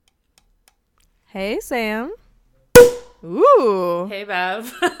Hey, Sam. Ooh, Hey,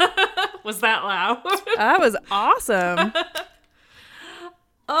 Bev. Was that loud? that was awesome.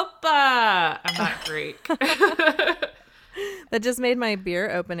 Oppa! I'm not Greek. That just made my beer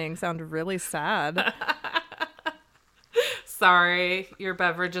opening sound really sad. Sorry, your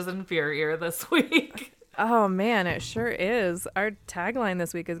beverage is inferior this week. Oh, man, it sure is. Our tagline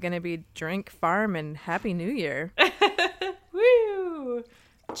this week is going to be Drink, Farm, and Happy New Year. Woo!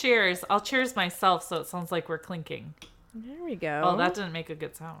 Cheers. I'll cheers myself so it sounds like we're clinking. There we go. Oh, that didn't make a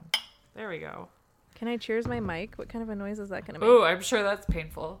good sound. There we go. Can I cheers my mic? What kind of a noise is that going to make? Oh, I'm sure that's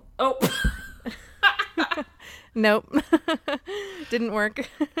painful. Oh, Nope. Didn't work.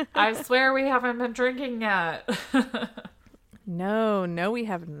 I swear we haven't been drinking yet. No, we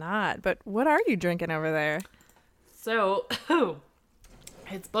have not. But what are you drinking over there? So,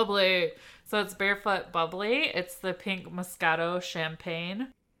 it's bubbly. So it's Barefoot Bubbly. It's the pink Moscato champagne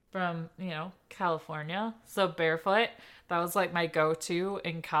from, California. So Barefoot, that was like my go-to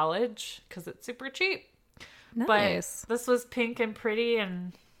in college because it's super cheap. Nice. But this was pink and pretty,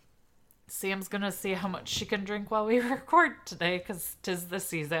 and Sam's going to see how much she can drink while we record today because 'tis the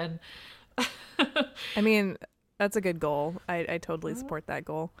season. I mean, that's a good goal. I totally support that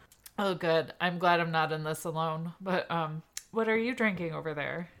goal. Oh, good. I'm glad I'm not in this alone. But what are you drinking over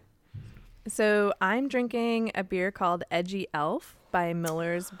there? So I'm drinking a beer called Edgy Elf by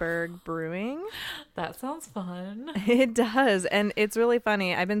Millersburg Brewing. That sounds fun. It does. And it's really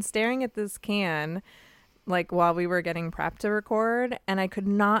funny. I've been staring at this can like while we were getting prepped to record, and I could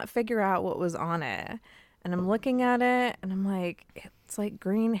not figure out what was on it. And I'm looking at it and I'm like, it's like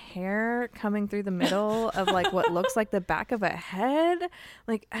green hair coming through the middle of like what looks like the back of a head.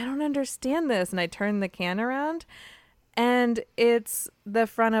 Like, I don't understand this. And I turn the can around and it's the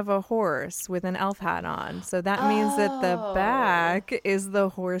front of a horse with an elf hat on. So that means that the back is the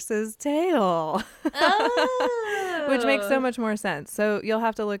horse's tail. Which makes so much more sense. So you'll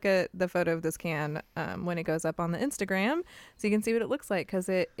have to look at the photo of this can when it goes up on the Instagram so you can see what it looks like, because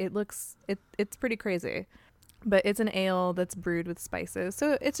it's pretty crazy. But it's an ale that's brewed with spices.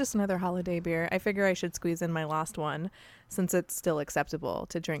 So it's just another holiday beer. I figure I should squeeze in my last one since it's still acceptable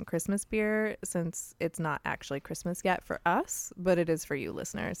to drink Christmas beer, since it's not actually Christmas yet for us, but it is for you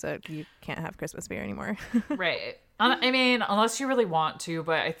listeners. So you can't have Christmas beer anymore. Right. I mean, unless you really want to,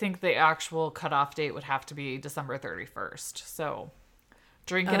 but I think the actual cutoff date would have to be December 31st. So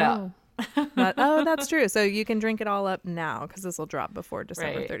drink it up. That's true. So you can drink it all up now because this will drop before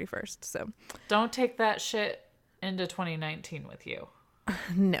December Right. 31st. So Don't take that shit into 2019 with you.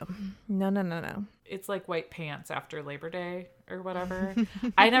 no. It's like white pants after Labor Day or whatever.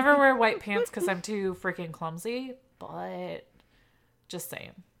 I never wear white pants because I'm too freaking clumsy, but just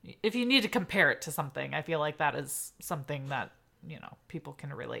saying. If you need to compare it to something, I feel like that is something that, people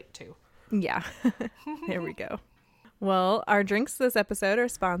can relate to. Yeah. There we go. Well, our drinks this episode are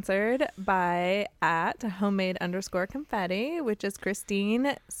sponsored by @homemade_confetti, which is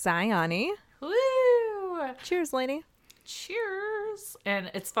Christine Siani. Woo! Cheers, lady. Cheers. And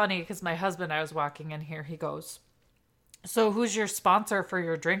it's funny because my husband, I was walking in here, he goes, "So who's your sponsor for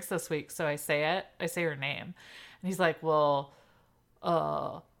your drinks this week?" So I say her name. And he's like, "Well,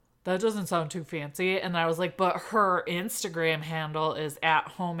 that doesn't sound too fancy." And I was like, "But her Instagram handle is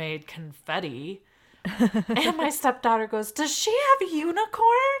 @homemadeconfetti." And my stepdaughter goes, "Does she have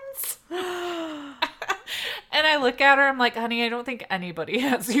unicorns?" And I look at her, I'm like, "Honey, I don't think anybody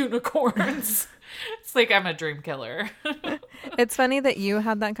has unicorns." It's like I'm a dream killer. It's funny that you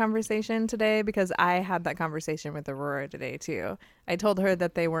had that conversation today because I had that conversation with Aurora today too. I told her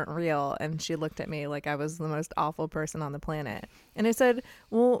that they weren't real and she looked at me like I was the most awful person on the planet. And I said,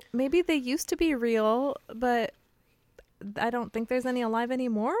 well, maybe they used to be real, but I don't think there's any alive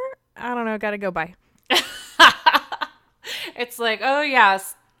anymore. I don't know. Gotta go by. It's like, oh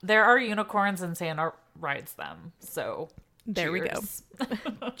yes, there are unicorns and Santa rides them. So There cheers. we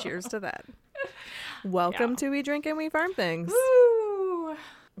go. Cheers to that. Welcome to We Drink and We Farm Things. Woo!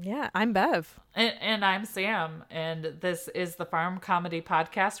 Yeah, I'm Bev. And I'm Sam, and this is the Farm Comedy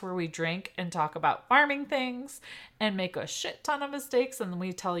Podcast where we drink and talk about farming things and make a shit ton of mistakes, and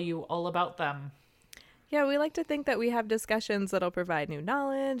we tell you all about them. Yeah, we like to think that we have discussions that'll provide new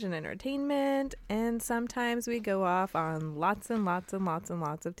knowledge and entertainment, and sometimes we go off on lots and lots and lots and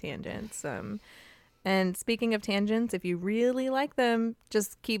lots of tangents. And speaking of tangents, if you really like them,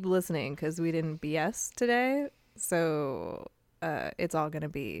 just keep listening because we didn't BS today. So it's all going to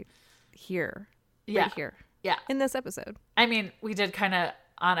be here. Yeah. Right here. Yeah. In this episode. I mean, we did kind of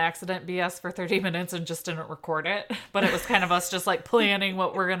on accident BS for 30 minutes and just didn't record it, but it was kind of us just like planning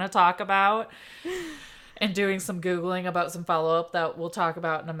what we're going to talk about and doing some Googling about some follow-up that we'll talk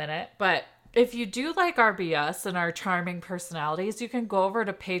about in a minute. But If you do like our BS and our charming personalities, you can go over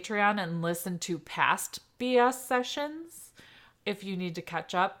to Patreon and listen to past BS sessions. If you need to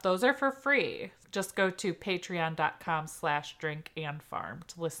catch up, those are for free. Just go to patreon.com/drinkandfarm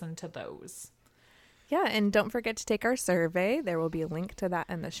to listen to those. Yeah, and don't forget to take our survey. There will be a link to that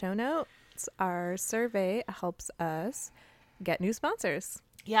in the show notes. Our survey helps us get new sponsors.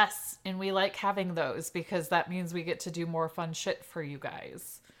 Yes, and we like having those because that means we get to do more fun shit for you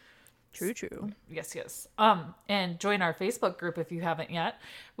guys. True. Yes. And join our Facebook group if you haven't yet.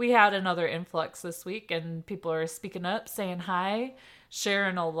 We had another influx this week and people are speaking up, saying hi,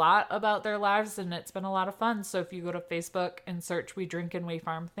 sharing a lot about their lives, and it's been a lot of fun. So if you go to Facebook and search We Drink and We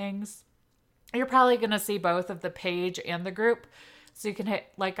Farm Things, you're probably going to see both of the page and the group. So you can hit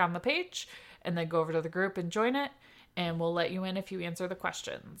like on the page and then go over to the group and join it, and we'll let you in if you answer the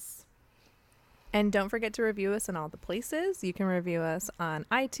questions. And don't forget to review us in all the places. You can review us on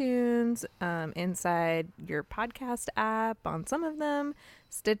iTunes, inside your podcast app, on some of them,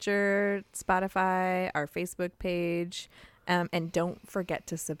 Stitcher, Spotify, our Facebook page. And don't forget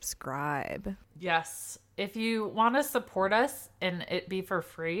to subscribe. Yes. If you want to support us and it be for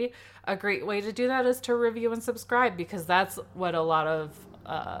free, a great way to do that is to review and subscribe, because that's what a lot of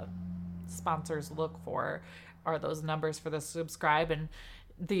sponsors look for, are those numbers for the subscribe and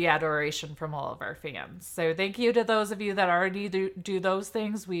the adoration from all of our fans. So thank you to those of you that already do those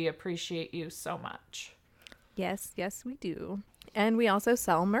things. We appreciate you so much. Yes, we do. And we also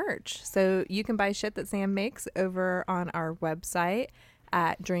sell merch. So you can buy shit that Sam makes over on our website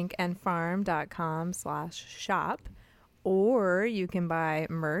at drinkandfarm.com/shop. Or you can buy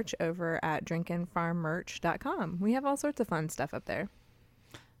merch over at drinkandfarmmerch.com. We have all sorts of fun stuff up there.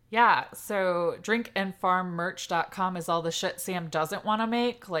 Yeah, so drinkandfarmmerch.com is all the shit Sam doesn't want to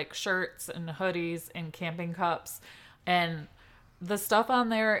make, like shirts and hoodies and camping cups. And the stuff on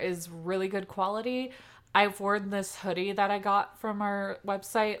there is really good quality. I've worn this hoodie that I got from our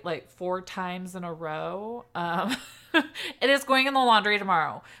website like 4 times in a row. It is going in the laundry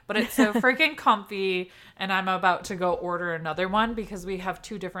tomorrow, but it's so freaking comfy, and I'm about to go order another one because we have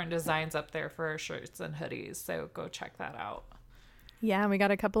 2 different designs up there for our shirts and hoodies. So go check that out. Yeah, we got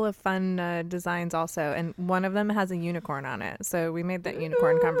a couple of fun designs also, and one of them has a unicorn on it. So we made that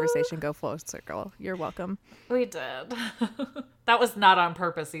unicorn conversation go full circle. You're welcome. We did. That was not on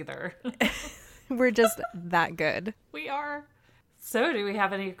purpose either. We're just that good. We are. So do we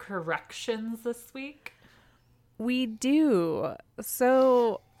have any corrections this week? We do.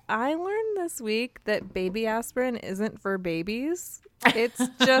 So I learned this week that baby aspirin isn't for babies. It's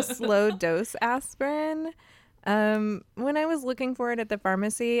just low dose aspirin. When I was looking for it at the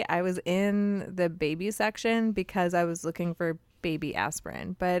pharmacy, I was in the baby section because I was looking for baby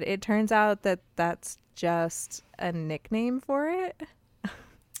aspirin, but it turns out that that's just a nickname for it.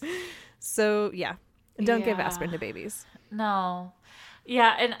 So yeah, don't give aspirin to babies. No.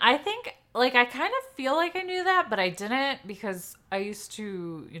 Yeah. And I think like, I kind of feel like I knew that, but I didn't, because I used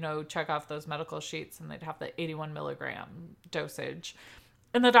to, check off those medical sheets and they'd have the 81 milligram dosage,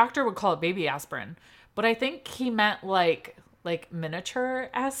 and the doctor would call it baby aspirin. But I think he meant like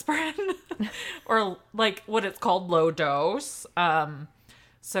miniature aspirin or like what it's called, low dose.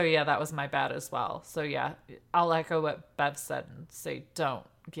 So yeah, that was my bad as well. So yeah, I'll echo what Bev said and say, don't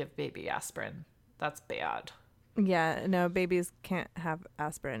give baby aspirin. That's bad. Yeah, no, babies can't have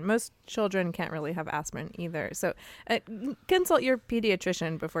aspirin. Most children can't really have aspirin either. So consult your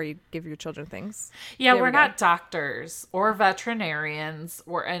pediatrician before you give your children things. Yeah, we're not doctors or veterinarians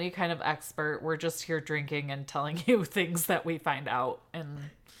or any kind of expert. We're just here drinking and telling you things that we find out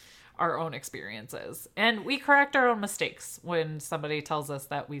in our own experiences. And we correct our own mistakes when somebody tells us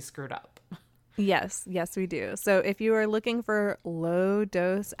that we screwed up. Yes, we do. So if you are looking for low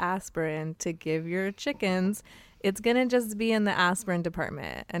dose aspirin to give your chickens, it's going to just be in the aspirin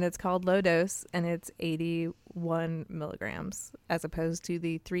department, and it's called low dose, and it's 81 milligrams as opposed to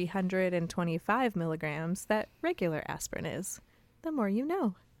the 325 milligrams that regular aspirin is. The more you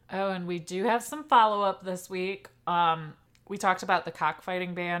know. Oh, and we do have some follow-up this week. We talked about the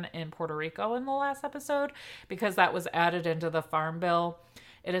cockfighting ban in Puerto Rico in the last episode because that was added into the farm bill.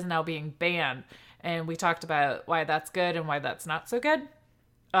 It is now being banned. And we talked about why that's good and why that's not so good.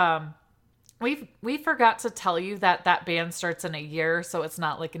 We forgot to tell you that ban starts in a year, so it's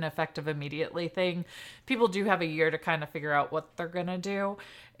not like an effective immediately thing. People do have a year to kind of figure out what they're going to do.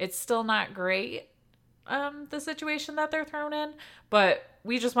 It's still not great, the situation that they're thrown in, but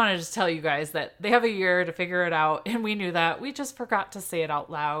we just wanted to tell you guys that they have a year to figure it out, and we knew that. We just forgot to say it out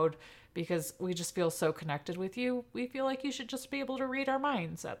loud, because we just feel so connected with you. We feel like you should just be able to read our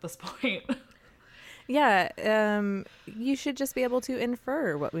minds at this point. Yeah, you should just be able to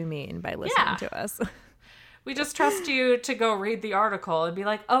infer what we mean by listening Yeah. to us. We just trust you to go read the article and be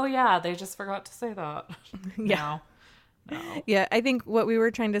like, oh, yeah, they just forgot to say that. Yeah. No. Yeah, I think what we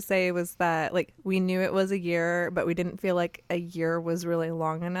were trying to say was that, like, we knew it was a year, but we didn't feel like a year was really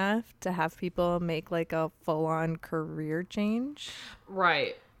long enough to have people make, like, a full-on career change.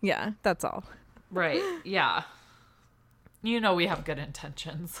 Right. Yeah, that's all. Right. Yeah. You know we have good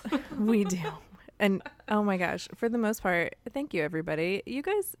intentions. We do. And oh my gosh, for the most part, thank you, everybody. You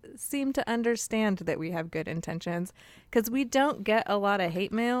guys seem to understand that we have good intentions because we don't get a lot of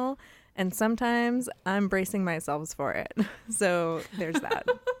hate mail. And sometimes I'm bracing myself for it. So there's that.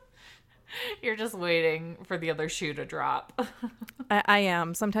 You're just waiting for the other shoe to drop. I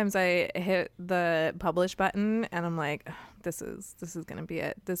am. Sometimes I hit the publish button and I'm like, this is going to be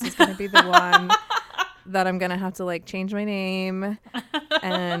it. This is going to be the one that I'm going to have to like change my name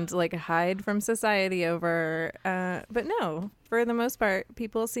and like hide from society over. But no, for the most part,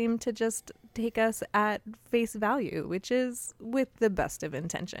 people seem to just take us at face value, which is with the best of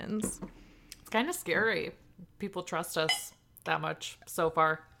intentions. It's kind of scary. People trust us that much so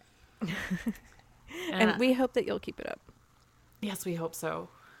far. And we hope that you'll keep it up. Yes, we hope so.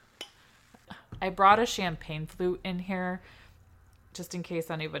 I brought a champagne flute in here just in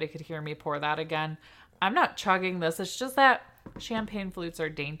case anybody could hear me pour that again. I'm not chugging this. It's just that champagne flutes are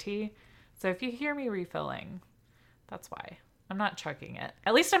dainty. So if you hear me refilling, that's why. I'm not chugging it.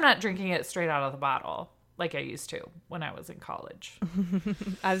 At least I'm not drinking it straight out of the bottle like I used to when I was in college.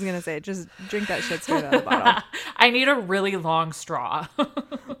 I was going to say, just drink that shit straight out of the bottle. I need a really long straw.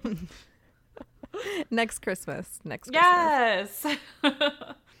 Next Christmas. Yes.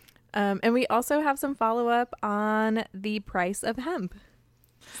 And we also have some follow-up on the price of hemp.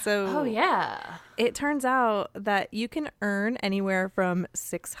 So Oh, yeah. it turns out that you can earn anywhere from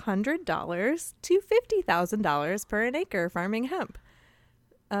 $600 to $50,000 per an acre farming hemp,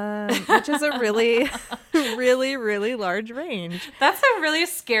 which is a really, really, really large range. That's a really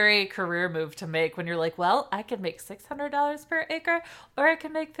scary career move to make when you're like, well, I can make $600 per acre or I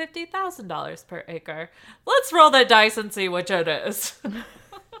can make $50,000 per acre. Let's roll the dice and see which it is.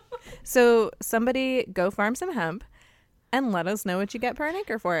 So somebody go farm some hemp and let us know what you get per an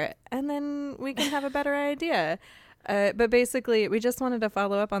acre for it. And then we can have a better idea. But basically, we just wanted to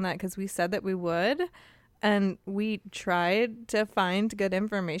follow up on that because we said that we would. And we tried to find good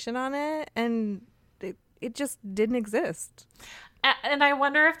information on it. And it just didn't exist. And I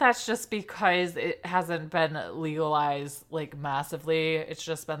wonder if that's just because it hasn't been legalized like massively. It's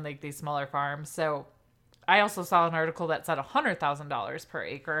just been like these smaller farms. So I also saw an article that said $100,000 per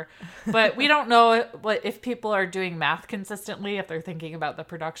acre, but we don't know what if people are doing math consistently, if they're thinking about the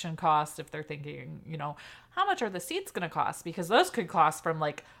production cost, if they're thinking, you know, how much are the seeds going to cost? Because those could cost from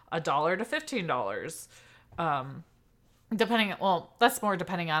like $1 to $15. Depending, well, that's more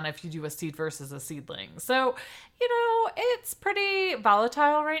depending on if you do a seed versus a seedling. So, you know, it's pretty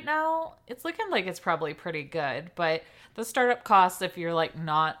volatile right now. It's looking like it's probably pretty good, but the startup costs, if you're like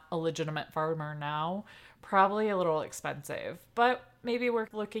not a legitimate farmer now, probably a little expensive, but maybe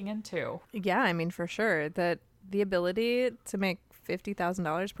worth looking into. Yeah, I mean, for sure. That the ability to make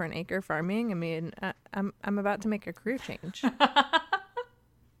 $50,000 per an acre farming, I mean, I'm about to make a career change.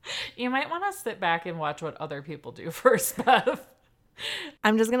 You might want to sit back and watch what other people do first, Bev.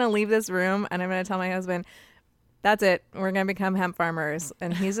 I'm just going to leave this room and I'm going to tell my husband, that's it. We're going to become hemp farmers.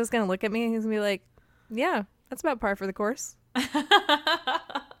 And he's just going to look at me and he's going to be like, yeah, that's about par for the course.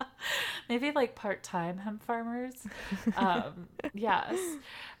 Maybe like part-time hemp farmers. Yes.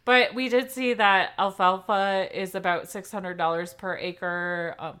 But we did see that alfalfa is about $600 per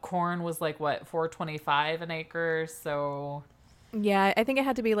acre. Corn was like, what, $425 an acre. So yeah, I think it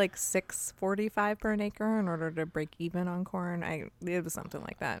had to be like $645 per an acre in order to break even on corn. It was something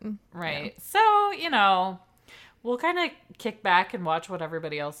like that. right. Yeah. So, you know, we'll kind of kick back and watch what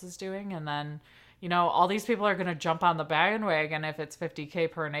everybody else is doing. And then, you know, all these people are going to jump on the bandwagon if it's $50K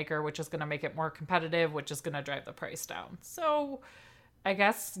per an acre, which is going to make it more competitive, which is going to drive the price down. So I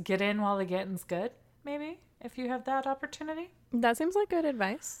guess get in while the getting's good, maybe, if you have that opportunity. That seems like good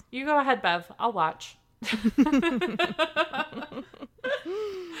advice. You go ahead, Bev. I'll watch.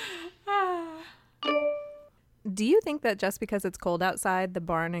 Do you think that just because it's cold outside, the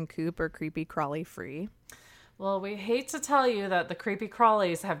barn and coop are creepy crawly free? Well, we hate to tell you that the creepy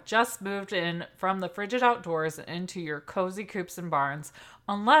crawlies have just moved in from the frigid outdoors into your cozy coops and barns,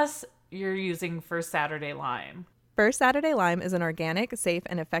 unless you're using First Saturday Lime. First Saturday Lime is an organic, safe,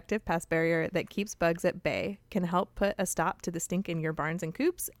 and effective pest barrier that keeps bugs at bay, can help put a stop to the stink in your barns and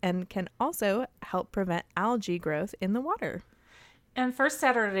coops, and can also help prevent algae growth in the water. And First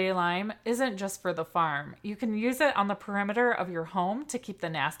Saturday Lime isn't just for the farm. You can use it on the perimeter of your home to keep the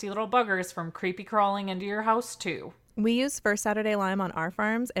nasty little buggers from creepy crawling into your house, too. We use First Saturday Lime on our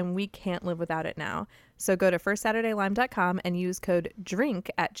farms, and we can't live without it now. So go to firstsaturdaylime.com and use code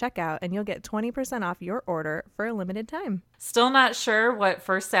DRINK at checkout, and you'll get 20% off your order for a limited time. Still not sure what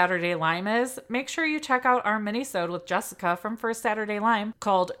First Saturday Lime is? Make sure you check out our mini-sode with Jessica from First Saturday Lime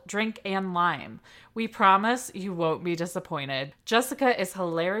called Drink and Lime. We promise you won't be disappointed. Jessica is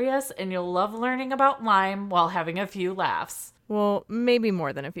hilarious, and you'll love learning about lime while having a few laughs. Well, maybe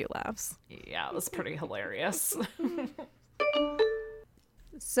more than a few laughs. Yeah, it was pretty hilarious.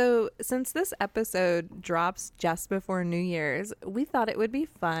 So, since this episode drops just before New Year's, we thought it would be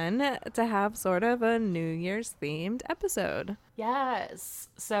fun to have sort of a New Year's themed episode. Yes.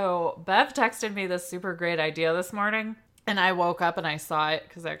 So Bev texted me this super great idea this morning, and I woke up and I saw it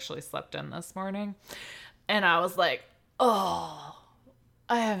because I actually slept in this morning. And I was like, oh,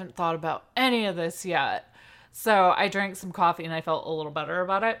 I haven't thought about any of this yet. So I drank some coffee and I felt a little better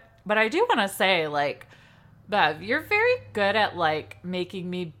about it. But I do want to say, like, Bev, you're very good at like making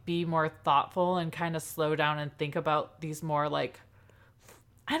me be more thoughtful and kind of slow down and think about these more like,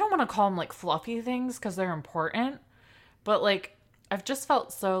 I don't want to call them like fluffy things because they're important, but like I've just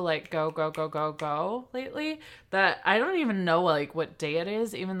felt so like go lately that I don't even know like what day it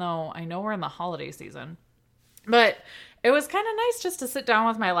is, even though I know we're in the holiday season. But it was kind of nice just to sit down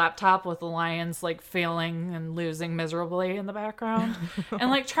with my laptop with the Lions like failing and losing miserably in the background and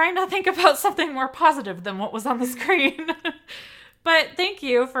like trying to think about something more positive than what was on the screen. But thank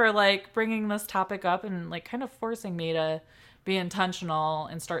you for like bringing this topic up and like kind of forcing me to be intentional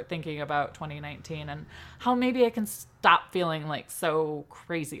and start thinking about 2019 and how maybe I can stop feeling like so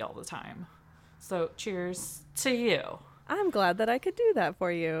crazy all the time. So cheers to you. I'm glad that I could do that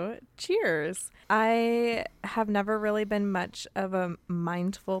for you. Cheers. I have never really been much of a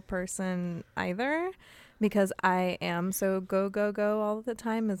mindful person either because I am so go all the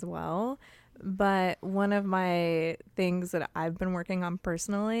time as well. But one of my things that I've been working on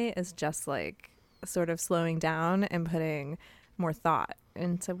personally is just like sort of slowing down and putting more thought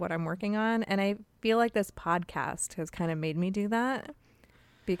into what I'm working on. And I feel like this podcast has kind of made me do that.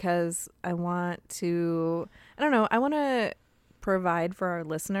 Because I want to provide for our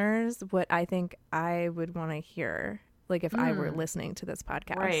listeners what I think I would want to hear, like if I were listening to this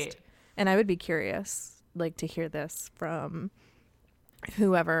podcast. Right. And I would be curious, like to hear this from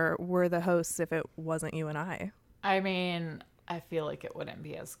whoever were the hosts if it wasn't you and I. I mean, I feel like it wouldn't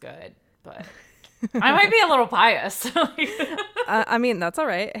be as good, but I might be a little biased. I mean, that's all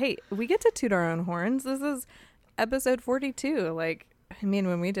right. Hey, we get to toot our own horns. This is episode 42. Like, I mean,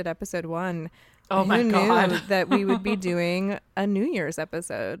 when we did episode 1, oh my God, knew that we would be doing a New Year's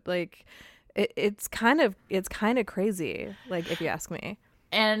episode? Like, it's kind of crazy. Like, if you ask me.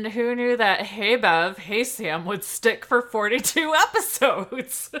 And who knew that Hey Bev, Hey Sam would stick for 42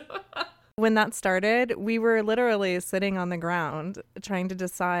 episodes? When that started, we were literally sitting on the ground trying to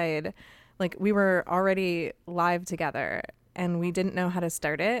decide. Like, we were already live together, and we didn't know how to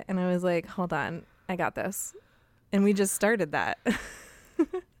start it. And I was like, hold on, I got this. And we just started that.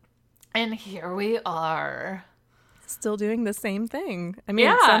 And here we are. Still doing the same thing. I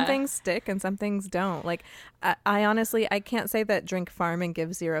mean, some things stick and some things don't. Like, I honestly, I can't say that Drink Farm and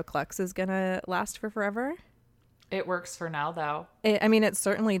Give Zero Clucks is going to last for forever. It works for now, though. I mean, it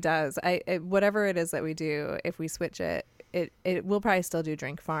certainly does. Whatever it is that we do, if we switch it will probably still do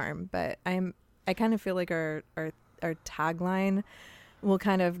Drink Farm. But I kind of feel like our tagline will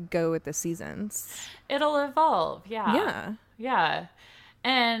kind of go with the seasons. It'll evolve. Yeah. Yeah. Yeah.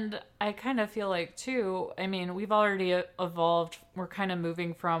 And I kind of feel like, too, I mean, we've already evolved. We're kind of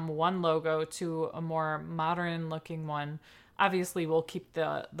moving from one logo to a more modern looking one. Obviously, we'll keep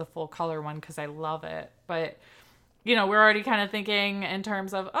the full color one because I love it. But, you know, we're already kind of thinking in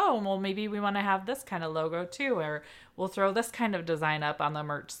terms of, oh, well, maybe we want to have this kind of logo, too. Or we'll throw this kind of design up on the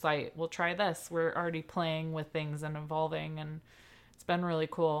merch site. We'll try this. We're already playing with things and evolving. And it's been really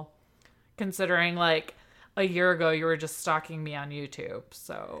cool considering, like, a year ago, you were just stalking me on YouTube,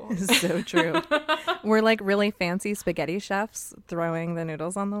 so. So true. We're like really fancy spaghetti chefs throwing the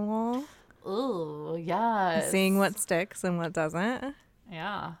noodles on the wall. Ooh, yes. Seeing what sticks and what doesn't.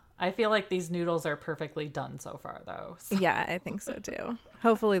 Yeah. I feel like these noodles are perfectly done so far, though. So. Yeah, I think so, too.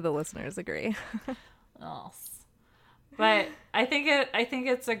 Hopefully the listeners agree. Yes. But I think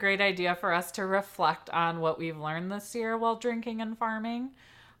it's a great idea for us to reflect on what we've learned this year while drinking and farming.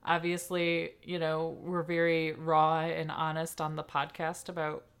 Obviously, you know, we're very raw and honest on the podcast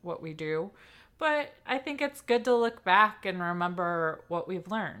about what we do, but I think it's good to look back and remember what we've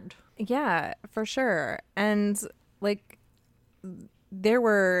learned. Yeah, for sure. And like there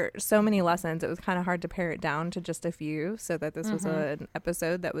were so many lessons. It was kind of hard to pare it down to just a few so that this was an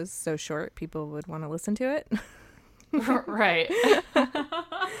episode that was so short people would want to listen to it. Right.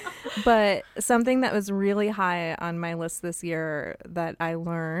 But something that was really high on my list this year that I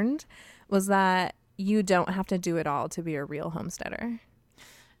learned was that you don't have to do it all to be a real homesteader.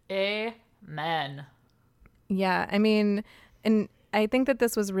 Amen. Yeah, I mean, and I think that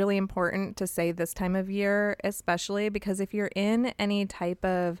this was really important to say this time of year, especially because if you're in any type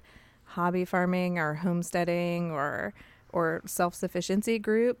of hobby farming or homesteading or self-sufficiency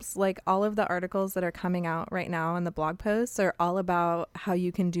groups, like all of the articles that are coming out right now and the blog posts are all about how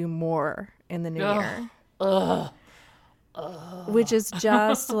you can do more in the new year. Which is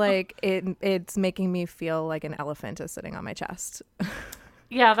just like it's making me feel like an elephant is sitting on my chest.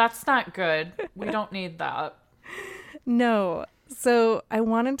 Yeah, that's not good. We don't need that. No. So I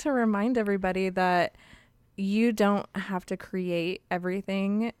wanted to remind everybody that you don't have to create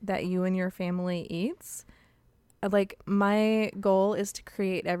everything that you and your family eats. Like, my goal is to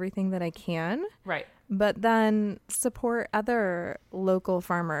create everything that I can. Right. But then support other local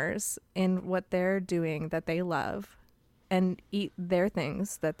farmers in what they're doing that they love and eat their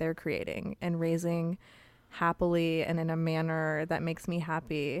things that they're creating and raising happily and in a manner that makes me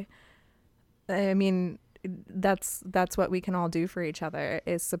happy. I mean, that's what we can all do for each other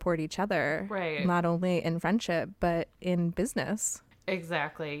is support each other. Right. Not only in friendship, but in business.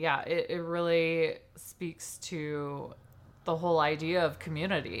 Exactly. Yeah. It really speaks to the whole idea of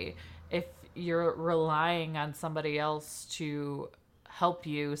community. If you're relying on somebody else to help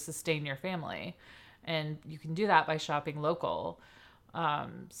you sustain your family, and you can do that by shopping local.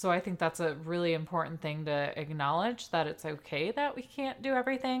 So I think that's a really important thing to acknowledge, that it's okay that we can't do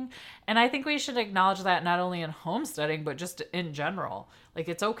everything. And I think we should acknowledge that not only in homesteading, but just in general. Like,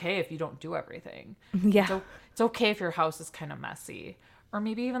 it's okay if you don't do everything. Yeah. It's okay if your house is kind of messy, or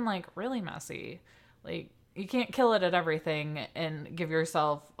maybe even like really messy. Like, you can't kill it at everything and give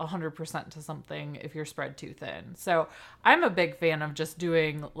yourself 100% to something if you're spread too thin. So I'm a big fan of just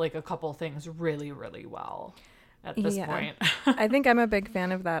doing like a couple things really, really well at this point. I think I'm a big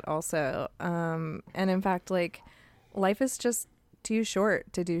fan of that also. And in fact, like, life is just too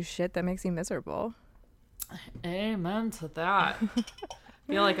short to do shit that makes you miserable. Amen to that.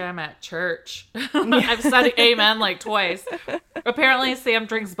 I feel like I'm at church. I've said amen like twice. Apparently Sam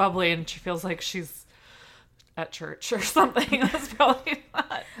drinks bubbly and she feels like she's at church or something. That's probably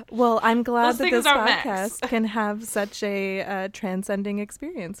not. Well, I'm glad that this podcast mixed. can have such a transcending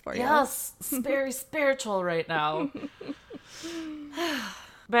experience for you. Yes, it's very spiritual right now.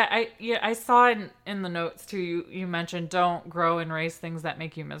 But I saw in the notes too, you mentioned don't grow and raise things that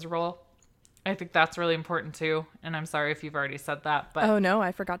make you miserable. I think that's really important too. And I'm sorry if you've already said that. But oh, no,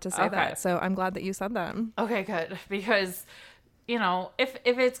 I forgot to say that. So I'm glad that you said that. Okay, good. Because, you know, if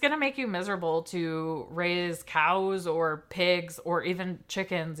it's going to make you miserable to raise cows or pigs or even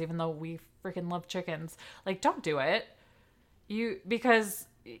chickens, even though we freaking love chickens, like, don't do it. Because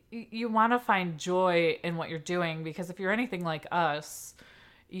you want to find joy in what you're doing. Because if you're anything like us,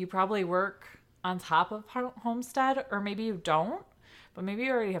 you probably work on top of homestead, or maybe you don't. But maybe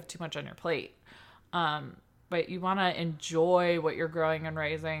you already have too much on your plate. But you want to enjoy what you're growing and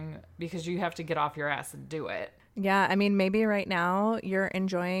raising because you have to get off your ass and do it. Yeah, I mean, maybe right now you're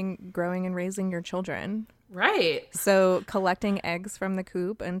enjoying growing and raising your children. Right. So collecting eggs from the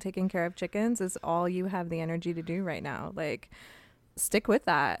coop and taking care of chickens is all you have the energy to do right now. Like, stick with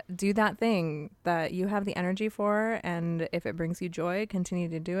that. Do that thing that you have the energy for. And if it brings you joy, continue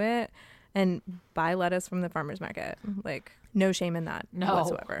to do it. And buy lettuce from the farmer's market. Like, no shame in that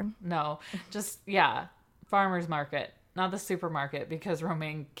whatsoever. No, just, yeah, farmer's market, not the supermarket, because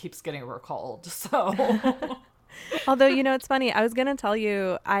Romaine keeps getting recalled. So, although, you know, it's funny. I was going to tell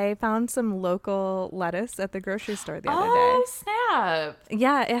you, I found some local lettuce at the grocery store the other day. Oh, snap.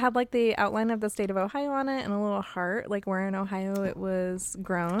 Yeah, it had like the outline of the state of Ohio on it and a little heart, like where in Ohio it was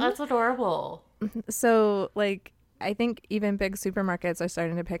grown. That's adorable. So, like, I think even big supermarkets are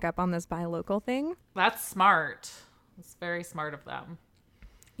starting to pick up on this buy local thing. That's smart. It's very smart of them.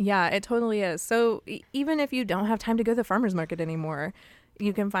 Yeah, it totally is. So even if you don't have time to go to the farmer's market anymore,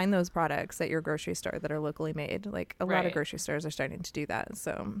 you can find those products at your grocery store that are locally made. Like, a lot of grocery stores are starting to do that.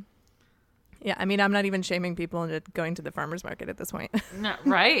 So yeah, I mean, I'm not even shaming people into going to the farmer's market at this point. No,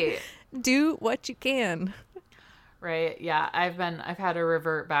 right. Do what you can. Right. Yeah. I've had to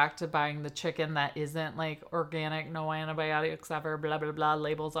revert back to buying the chicken that isn't like organic, no antibiotics ever, blah, blah, blah,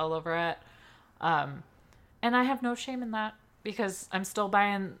 labels all over it. And I have no shame in that because I'm still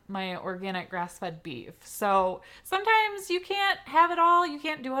buying my organic grass-fed beef. So sometimes you can't have it all. You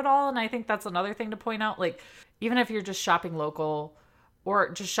can't do it all. And I think that's another thing to point out. Like, even if you're just shopping local or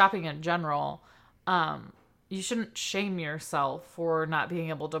just shopping in general, you shouldn't shame yourself for not being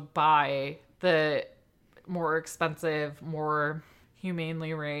able to buy the more expensive, more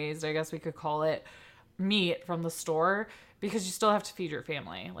humanely raised, I guess we could call it, meat from the store, because you still have to feed your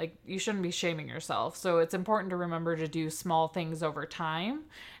family. Like, you shouldn't be shaming yourself. So it's important to remember to do small things over time,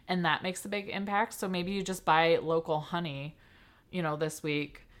 and that makes a big impact. So maybe you just buy local honey, this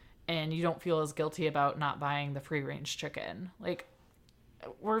week, and you don't feel as guilty about not buying the free range chicken. Like,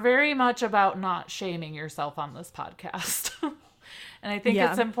 we're very much about not shaming yourself on this podcast. And I think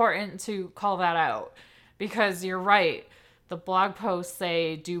it's important to call that out, because you're right. The blog posts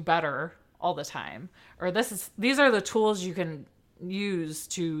say do better all the time, or these are the tools you can use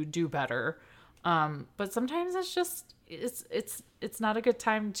to do better. But sometimes it's just, it's not a good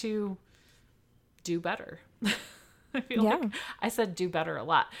time to do better. I feel like I said do better a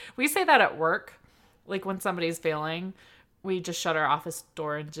lot. We say that at work. Like, when somebody's failing, we just shut our office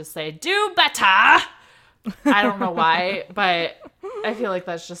door and just say, do better. I don't know why, but I feel like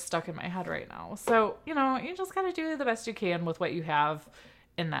that's just stuck in my head right now. So, you just got to do the best you can with what you have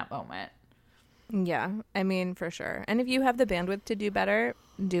in that moment. Yeah, I mean, for sure. And if you have the bandwidth to do better,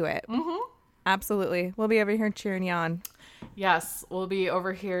 do it. Mm-hmm. Absolutely. We'll be over here cheering you on. Yes, we'll be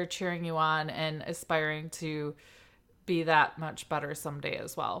over here cheering you on and aspiring to be that much better someday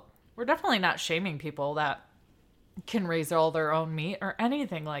as well. We're definitely not shaming people that can raise all their own meat or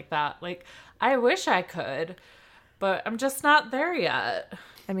anything like that. Like, I wish I could, but I'm just not there yet.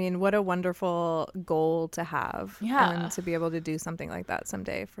 I mean, what a wonderful goal to have. Yeah. And to be able to do something like that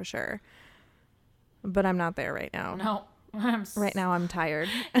someday, for sure. But I'm not there right now. No. Right now I'm tired.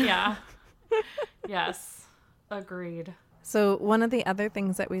 Yeah. Yes. Agreed. So one of the other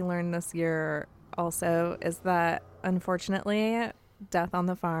things that we learned this year also is that, unfortunately, death on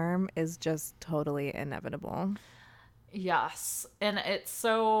the farm is just totally inevitable. Yes. And it's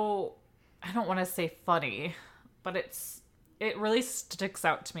so, I don't want to say funny, but it really sticks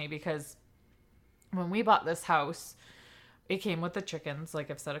out to me, because when we bought this house, it came with the chickens, like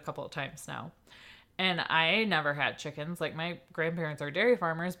I've said a couple of times now. And I never had chickens. Like, my grandparents are dairy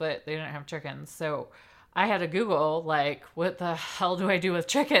farmers, but they didn't have chickens. So I had to Google, like, what the hell do I do with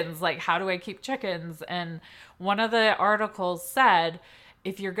chickens? Like, how do I keep chickens? And one of the articles said,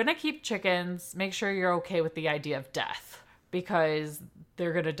 if you're going to keep chickens, make sure you're okay with the idea of death, because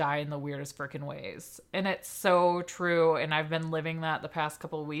they're going to die in the weirdest freaking ways. And it's so true. And I've been living that the past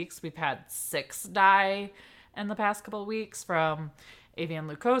couple of weeks. We've had 6 die in the past couple of weeks from avian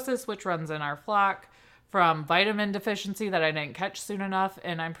leukosis, which runs in our flock, from vitamin deficiency that I didn't catch soon enough.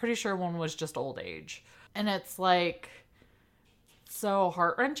 And I'm pretty sure one was just old age. And it's like so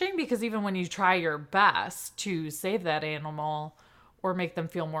heart-wrenching, because even when you try your best to save that animal or make them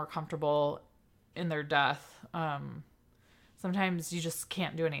feel more comfortable in their death, sometimes you just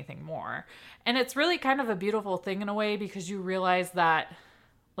can't do anything more. And it's really kind of a beautiful thing in a way, because you realize that,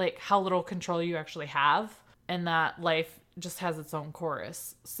 like, how little control you actually have, and that life just has its own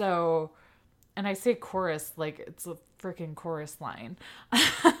chorus. So, and I say chorus like it's a freaking chorus line.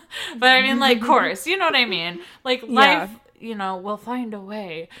 But I mean, like, chorus, you know what I mean? Like, life, will find a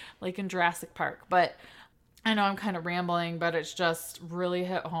way, like in Jurassic Park. But I know I'm kind of rambling, but it's just really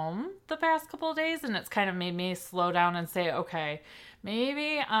hit home the past couple of days, and it's kind of made me slow down and say, okay,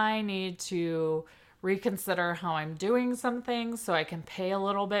 maybe I need to reconsider how I'm doing some things so I can pay a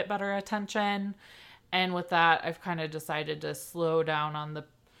little bit better attention. And with that, I've kind of decided to slow down on the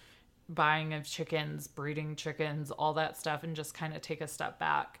buying of chickens, breeding chickens, all that stuff, and just kind of take a step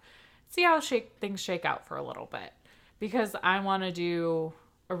back, see how things shake out for a little bit, because I want to do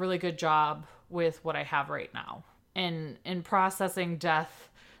a really good job with what I have right now. And in processing death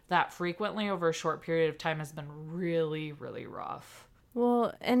that frequently over a short period of time has been really, really rough.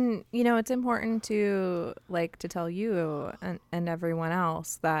 Well, and it's important to tell you and everyone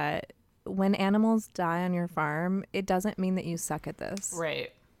else that when animals die on your farm, it doesn't mean that you suck at this.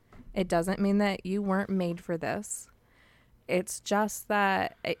 Right. It doesn't mean that you weren't made for this. It's just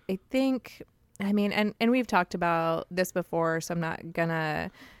that I think, and we've talked about this before, so I'm not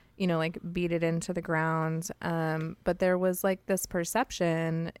gonna, beat it into the ground. But there was this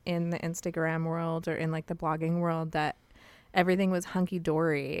perception in the Instagram world or in the blogging world that everything was hunky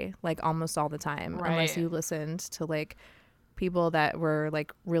dory, almost all the time, right, unless you listened to people that were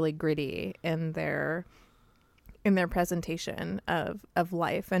really gritty in their presentation of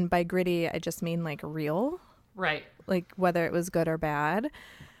life. And by gritty, I just mean real, right, whether it was good or bad.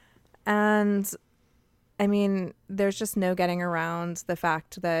 And I mean, there's just no getting around the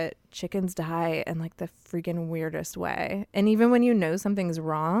fact that chickens die in like the freaking weirdest way. And even when you know something's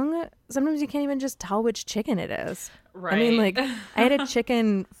wrong, sometimes you can't even just tell which chicken it is. Right. I mean, like, I had a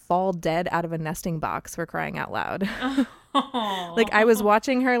chicken fall dead out of a nesting box, for crying out loud. Like, I was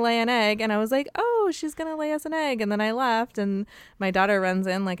watching her lay an egg and I was like, oh, she's going to lay us an egg. And then I left and my daughter runs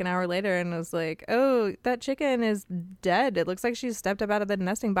in like an hour later and was like, oh, that chicken is dead. It looks like she stepped up out of the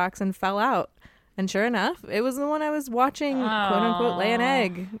nesting box and fell out. And sure enough, it was the one I was watching, quote unquote, lay an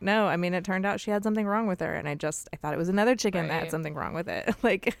egg. No, I mean, it turned out she had something wrong with her. And I thought it was another chicken that had something wrong with it.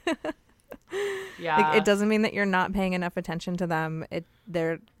 Like, yeah, like, it doesn't mean that you're not paying enough attention to them.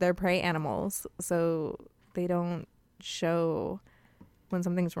 They're prey animals. So they don't show when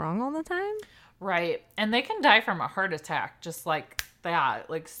something's wrong all the time. Right. And they can die from a heart attack just like that,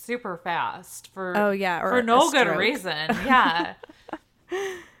 like super fast for for no good reason. Yeah.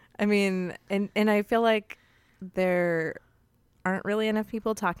 I mean, and I feel like there aren't really enough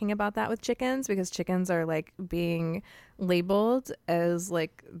people talking about that with chickens, because chickens are like being labeled as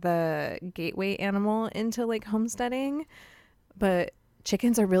like the gateway animal into like homesteading, but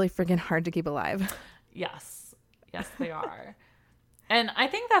chickens are really freaking hard to keep alive. Yes, they are. And I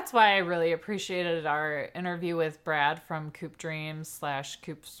think that's why I really appreciated our interview with Brad from Coop Dreams /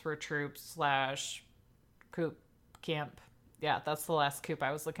 Coops for Troops / Coop Camp. Yeah, that's the last coop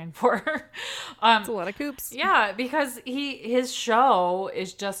I was looking for. It's a lot of coops. Yeah, because his show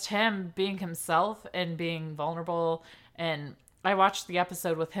is just him being himself and being vulnerable. And I watched the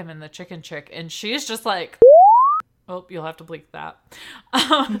episode with him and the chicken chick, and she's just like, oh, you'll have to bleep that.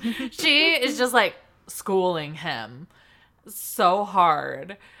 She is just like schooling him so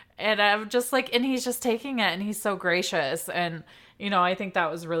hard. And I'm just like, and he's just taking it, and he's so gracious. And, you know, I think that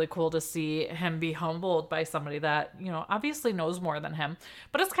was really cool to see him be humbled by somebody that, you know, obviously knows more than him.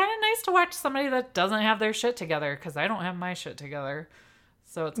 But it's kind of nice to watch somebody that doesn't have their shit together, because I don't have my shit together.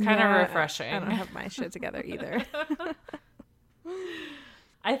 So it's kind of refreshing. I don't have my shit together either.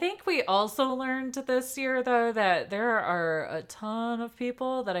 I think we also learned this year, though, that there are a ton of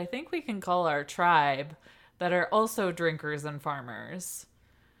people that I think we can call our tribe that are also drinkers and farmers.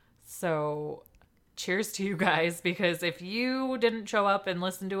 So cheers to you guys, because if you didn't show up and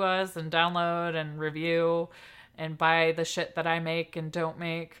listen to us and download and review and buy the shit that I make and don't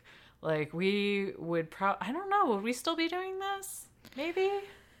make, like, we would I don't know, would we still be doing this? Maybe?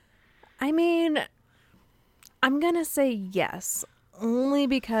 I mean, I'm going to say yes, only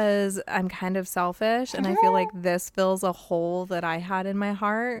because I'm kind of selfish and I feel like this fills a hole that I had in my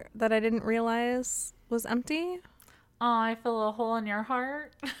heart that I didn't realize was empty. Oh, I feel a hole in your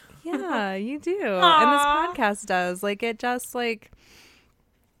heart. Yeah, you do. Aww. And this podcast does. Like, it just, like,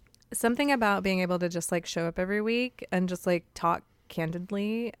 something about being able to just, like, show up every week and just, like, talk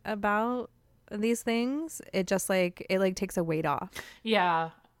candidly about these things. It just, like, it, like, takes a weight off. Yeah.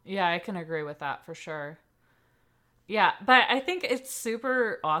 Yeah, I can agree with that for sure. Yeah, but I think it's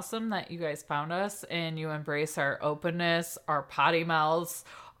super awesome that you guys found us and you embrace our openness, our potty mouths,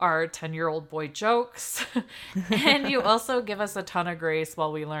 our 10-year-old boy jokes, and you also give us a ton of grace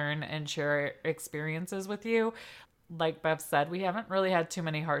while we learn and share experiences with you. Like Bev said, we haven't really had too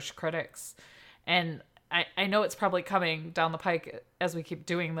many harsh critics. And I know it's probably coming down the pike as we keep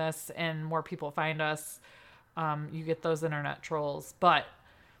doing this and more people find us. You get those internet trolls. But,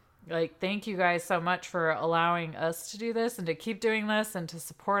 like, thank you guys so much for allowing us to do this and to keep doing this and to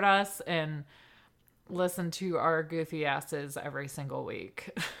support us and listen to our goofy asses every single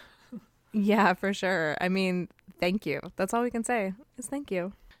week. Yeah, for sure. I mean, thank you. That's all we can say is thank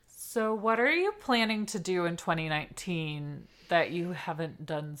you. So what are you planning to do in 2019 that you haven't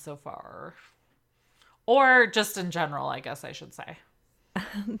done so far? Or just in general, I guess I should say.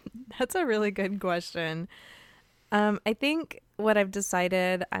 That's a really good question. I think what I've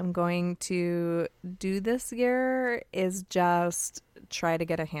decided I'm going to do this year is just try to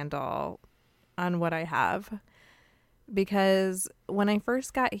get a handle on what I have, because when I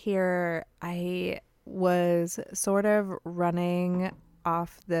first got here, I was sort of running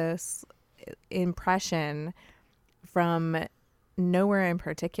off this impression from nowhere in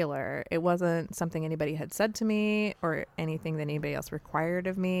particular. It wasn't something anybody had said to me or anything that anybody else required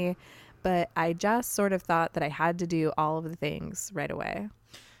of me, but I just sort of thought that I had to do all of the things right away.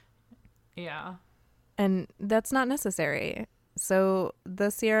 Yeah. And that's not necessary. So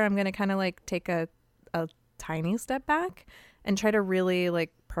this year I'm going to kind of like take a tiny step back and try to really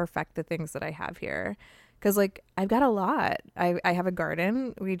like perfect the things that I have here. Because like I've got a lot. I have a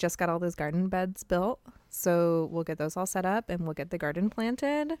garden. We just got all those garden beds built. So we'll get those all set up and we'll get the garden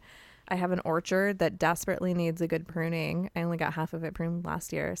planted. I have an orchard that desperately needs a good pruning. I only got half of it pruned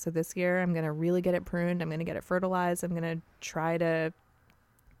last year. So this year I'm going to really get it pruned. I'm going to get it fertilized. I'm going to try to,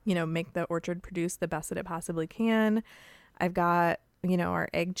 make the orchard produce the best that it possibly can. I've got, our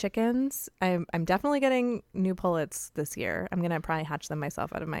egg chickens. I'm definitely getting new pullets this year. I'm going to probably hatch them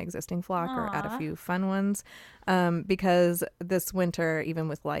myself out of my existing flock or add a few fun ones, because this winter, even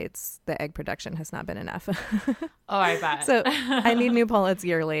with lights, the egg production has not been enough. Oh, I bet. So I need new pullets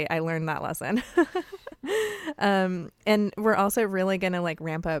yearly. I learned that lesson. And we're also really going to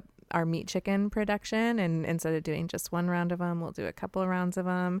ramp up our meat chicken production. And instead of doing just one round of them, we'll do a couple of rounds of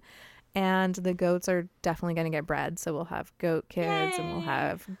them. And the goats are definitely going to get bred. So we'll have goat kids. Yay. And we'll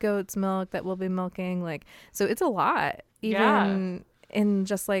have goat's milk that we'll be milking. So it's a lot, even in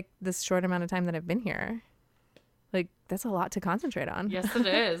just this short amount of time that I've been here. That's a lot to concentrate on. Yes, it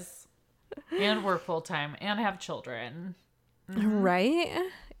is. And work full time and have children. Mm-hmm. Right?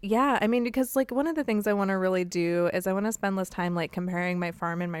 Yeah. I mean, because one of the things I want to really do is I want to spend less time comparing my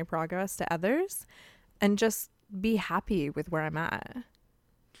farm and my progress to others and just be happy with where I'm at.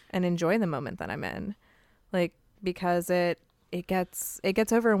 And enjoy the moment that I'm in, because it gets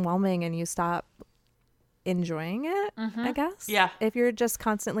overwhelming and you stop enjoying it. Mm-hmm. I guess. Yeah. If you're just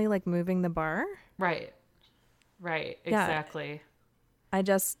constantly moving the bar. Right. Exactly. Yeah.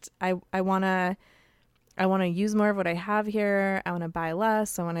 I want to use more of what I have here. I want to buy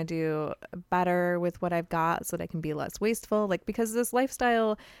less. I want to do better with what I've got so that I can be less wasteful. Because this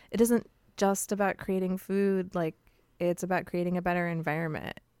lifestyle, it isn't just about creating food. It's about creating a better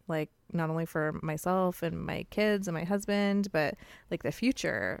environment. Not only for myself and my kids and my husband, but the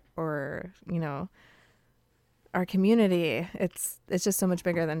future or, our community. It's just so much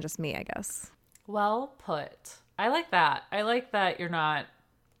bigger than just me, I guess. Well put. I like that. I like that you're not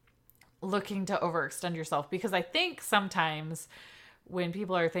looking to overextend yourself, because I think sometimes when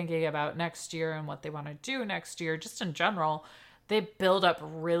people are thinking about next year and what they want to do next year, just in general, they build up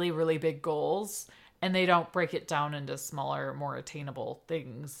really, really big goals. And they don't break it down into smaller, more attainable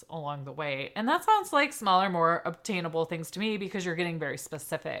things along the way. And that sounds like smaller, more obtainable things to me, because you're getting very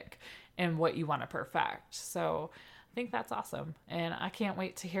specific in what you want to perfect. So I think that's awesome. And I can't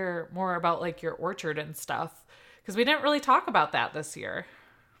wait to hear more about your orchard and stuff, because we didn't really talk about that this year.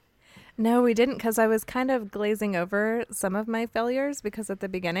 No, we didn't, because I was kind of glazing over some of my failures, because at the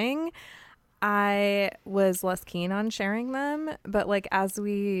beginning I was less keen on sharing them. But as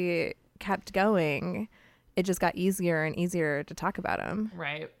we kept going, it just got easier and easier to talk about them.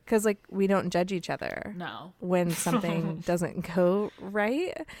 Right. Because we don't judge each other. No. When something doesn't go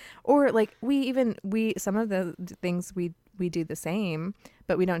right. Or we some of the things we do the same,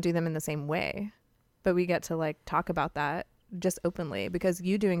 but we don't do them in the same way. But we get to talk about that just openly, because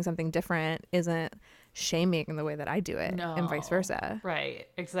you doing something different isn't shaming in the way that I do it. No. And vice versa. Right.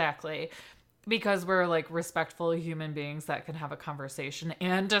 Exactly. Because we're respectful human beings that can have a conversation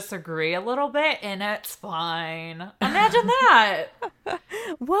and disagree a little bit, and it's fine. Imagine that.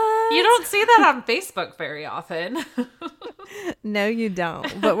 What? You don't see that on Facebook very often. No, you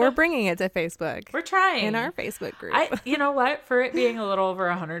don't. But we're bringing it to Facebook. We're trying. In our Facebook group. You know what? For it being a little over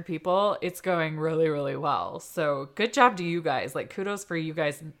 100 people, it's going really, really well. So good job to you guys. Kudos for you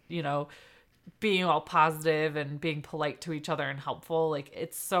guys, being all positive and being polite to each other and helpful.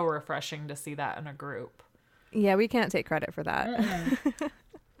 It's so refreshing to see that in a group. Yeah, we can't take credit for that.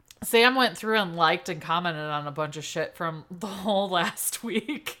 Sam went through and liked and commented on a bunch of shit from the whole last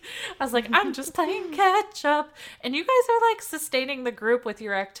week. I was like, I'm just playing catch up. And you guys are sustaining the group with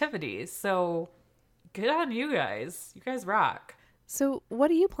your activities. So good on you guys. You guys rock. So what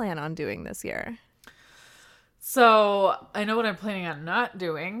do you plan on doing this year? So I know what I'm planning on not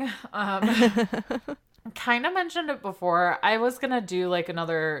doing. Kind of mentioned it before. I was going to do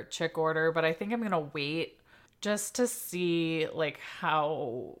another chick order, but I think I'm going to wait just to see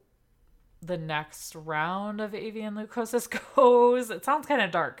how the next round of avian leukosis goes. It sounds kind of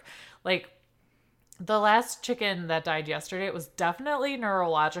dark. The last chicken that died yesterday, it was definitely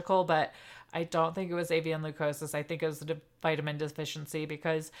neurological, but I don't think it was avian leukosis. I think it was a vitamin deficiency,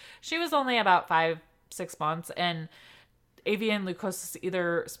 because she was only about 5-6 months, and avian leukosis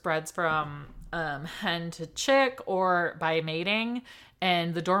either spreads from hen to chick or by mating,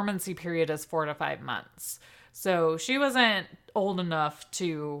 and the dormancy period is 4 to 5 months. So she wasn't old enough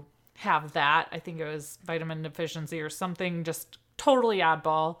to have that. I think it was vitamin deficiency or something, just totally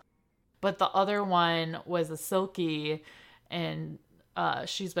oddball. But the other one was a silky, and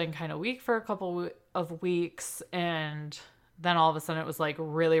she's been kind of weak for a couple of weeks, and then all of a sudden it was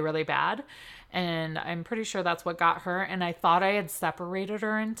really, really bad. And I'm pretty sure that's what got her. And I thought I had separated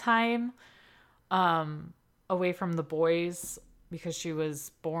her in time away from the boys because she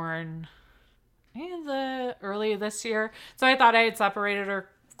was born in the early this year. So I thought I had separated her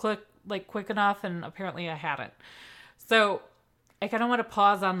quick enough, and apparently I hadn't. So I kind of want to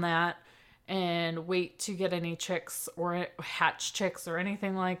pause on that and wait to get any chicks or hatch chicks or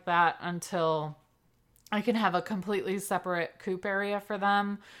anything like that until I can have a completely separate coop area for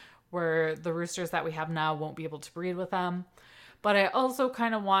them where the roosters that we have now won't be able to breed with them. But I also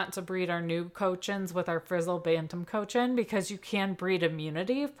kind of want to breed our new Cochins with our Frizzle Bantam Cochin because you can breed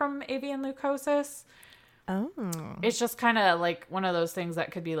immunity from avian leukosis. Oh. It's just kind of like one of those things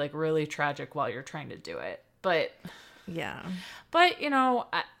that could be like really tragic while you're trying to do it. But Yeah. But,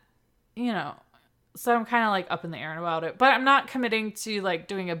 so I'm kind of like up in the air about it. But I'm not committing to like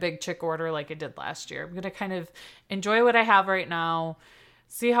doing a big chick order like I did last year. I'm going to kind of enjoy what I have right now,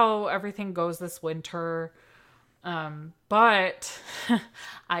 see how everything goes this winter. But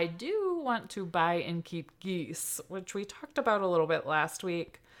I do want to buy and keep geese, which we talked about a little bit last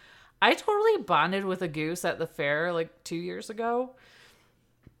week. I totally bonded with a goose at the fair like 2 years ago.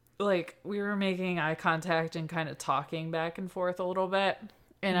 Like, we were making eye contact and kind of talking back and forth a little bit.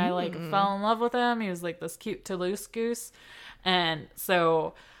 And I, like, fell in love with him. He was, like, this cute Toulouse goose. And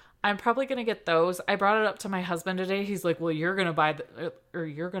so I'm probably going to get those. I brought it up to my husband today. He's like, well, you're going to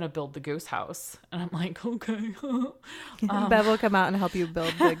you're going to build the goose house. And I'm like, okay. Bev will come out and help you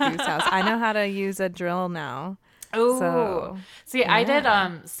build the goose house. I know how to use a drill now. Oh, So, see, yeah. I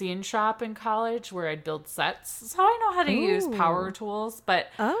did scene shop in college where I'd build sets, so I know how to use power tools. But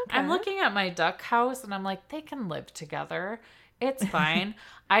Okay. I'm looking at my duck house, and I'm like, they can live together. It's fine.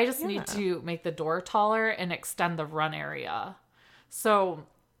 I just need to make the door taller and extend the run area. So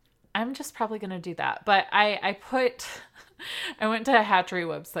I'm just probably gonna do that. But I went to a hatchery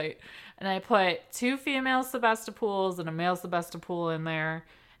website, and I put 2 female Sebastopools and a male Sebastopol in there,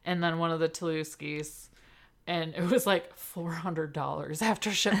 and then one of the Toulouse geese. And it was like $400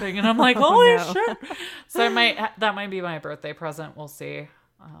 after shipping. And I'm like, holy shit. So that might be my birthday present. We'll see.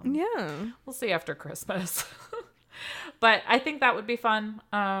 Yeah. We'll see after Christmas. But I think that would be fun.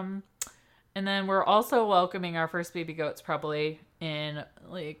 And then we're also welcoming our first baby goats probably in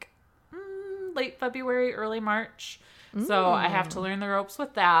like late February, early March. So I have to learn the ropes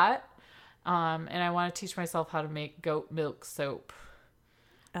with that. And I want to teach myself how to make goat milk soap.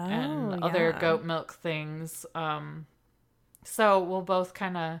 And other goat milk things. So we'll both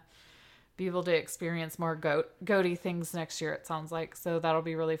kind of be able to experience more goaty things next year, it sounds like. So that'll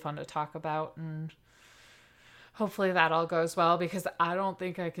be really fun to talk about. And hopefully that all goes well because I don't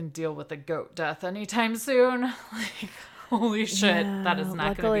think I can deal with a goat death anytime soon. Like, holy shit. Yeah, that is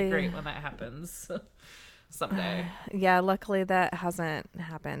not going to be luckily- great when that happens someday. Yeah, luckily that hasn't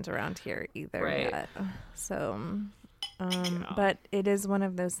happened around here either Right. yet. So, but it is one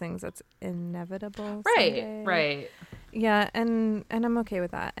of those things that's inevitable. someday. Right. Yeah, and I'm okay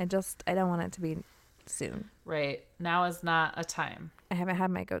with that. I don't want it to be soon. Right. Now is not a time. I haven't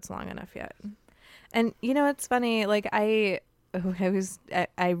had my goats long enough yet. And it's funny, like I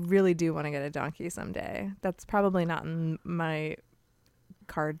really do want to get a donkey someday. That's probably not in my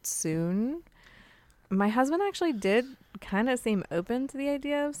cards soon. My husband actually did kind of seem open to the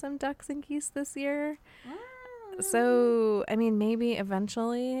idea of some ducks and geese this year. So, I mean, maybe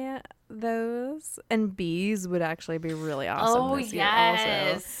eventually those and bees would actually be really awesome this year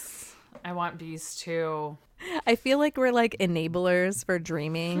also. I want bees too. I feel like we're like enablers for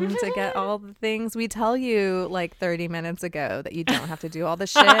dreaming to get all the things. We tell you like 30 minutes ago that you don't have to do all the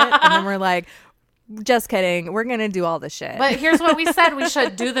shit. And then we're like, just kidding. We're going to do all the shit. But here's what we said. We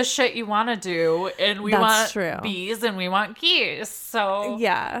should do the shit you want to do. And we That's want true. bees and we want geese. So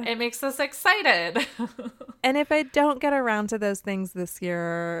Yeah. it makes us excited. And if I don't get around to those things this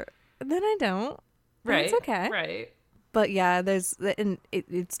year, then I don't. Right. It's okay. Right. But yeah,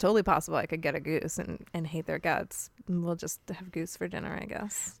 it's totally possible I could get a goose and hate their guts. We'll just have goose for dinner, I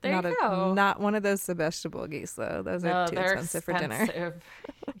guess. There you go. Not one of those Sebastopol geese, though. Those are too they're expensive for dinner.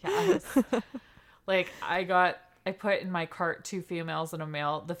 Yes. Like I put in my cart 2 females and a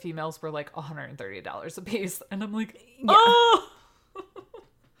male. The females were like $130 a piece. And I'm like, oh!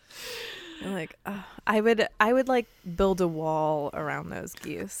 I'm like, I would like build a wall around those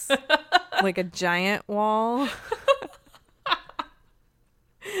geese. Like a giant wall.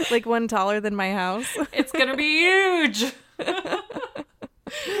 Like one taller than my house. It's going to be huge.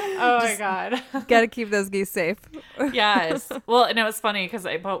 Oh my God. Gotta keep those geese safe. Yes. Well, and it was funny because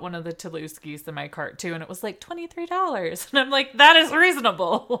I bought one of the Toulouse geese in my cart too, and it was like $23. And I'm like, that is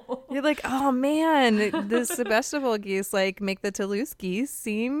reasonable. You're like, oh man, the Sebastopol geese like make the Toulouse geese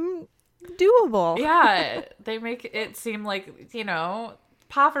seem doable. Yeah. They make it seem like,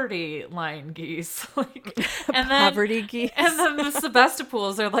 poverty line geese. Like, and Poverty geese. And then the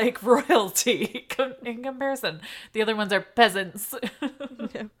Sebastopools are like royalty in comparison. The other ones are peasants.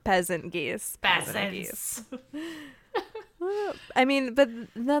 Peasant geese. Peasant Peasants. I mean, but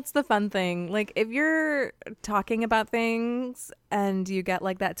that's the fun thing. Like, if you're talking about things and you get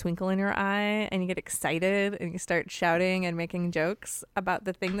like that twinkle in your eye and you get excited and you start shouting and making jokes about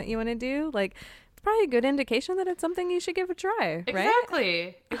the thing that you want to do, like, it's probably a good indication that it's something you should give a try,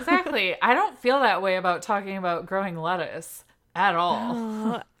 right? Exactly. I don't feel that way about talking about growing lettuce at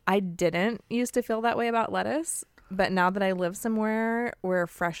all. I didn't used to feel that way about lettuce. But now that I live somewhere where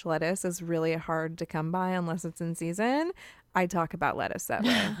fresh lettuce is really hard to come by unless it's in season, I talk about lettuce that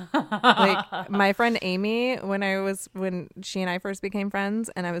way. Like my friend Amy, when she and I first became friends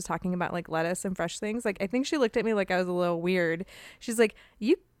and I was talking about like lettuce and fresh things, like I think she looked at me like I was a little weird. She's like,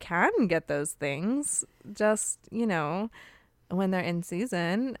 you can get those things, just, when they're in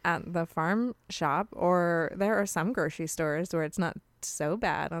season at the farm shop, or there are some grocery stores where it's not so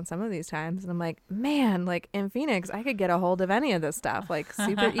bad on some of these times. And I'm like, man, like in Phoenix I could get a hold of any of this stuff like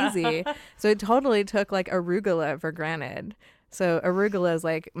super easy. So it totally took like arugula for granted. So arugula is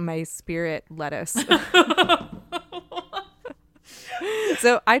like my spirit lettuce.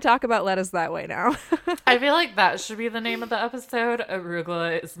 So I talk about lettuce that way now. I feel like that should be the name of the episode.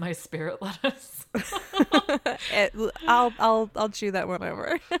 Arugula is my spirit lettuce. I'll chew that one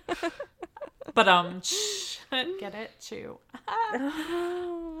over. But get it? Chew.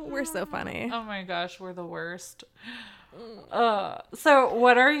 We're so funny. Oh my gosh, we're the worst. So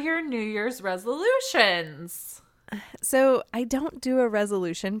what are your New Year's resolutions? So I don't do a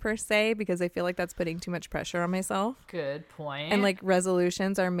resolution per se because I feel like that's putting too much pressure on myself. Good point. And like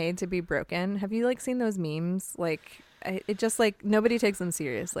resolutions are made to be broken. Have you like seen those memes? Like it just like nobody takes them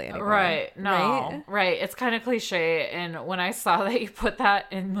seriously anymore. Right. No. Right. It's kind of cliche. And when I saw that you put that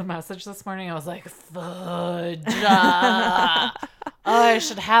in the message this morning, I was like, fudge. I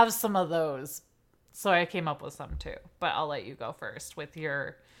should have some of those. So I came up with some too. But I'll let you go first with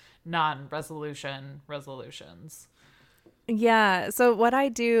your non-resolution resolutions. Yeah. So what I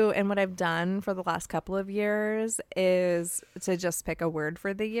do and what I've done for the last couple of years is to just pick a word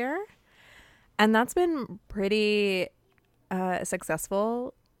for the year. And that's been pretty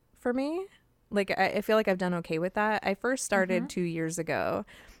successful for me. Like, I feel like I've done okay with that. I first started 2 years ago.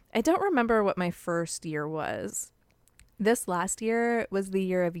 I don't remember what my first year was. This last year was the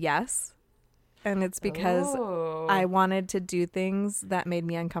year of yes. And it's because I wanted to do things that made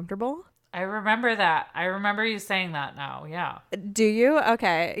me uncomfortable. I remember that. I remember you saying that now. Yeah. Do you?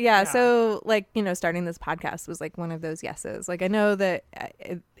 Okay. Yeah. So like, starting this podcast was like one of those yeses. Like I know that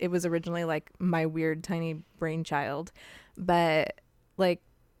it was originally like my weird tiny brainchild, but like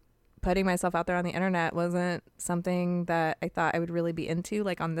putting myself out there on the internet wasn't something that I thought I would really be into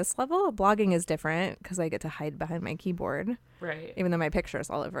like on this level. Blogging is different because I get to hide behind my keyboard. Right. Even though my picture is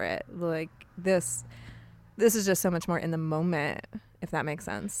all over it. Like this is just so much more in the moment, if that makes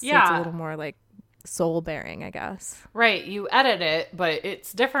sense. Yeah. So it's a little more like soul bearing, I guess. Right. You edit it, but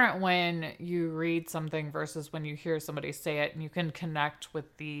it's different when you read something versus when you hear somebody say it and you can connect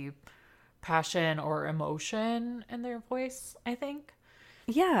with the passion or emotion in their voice, I think.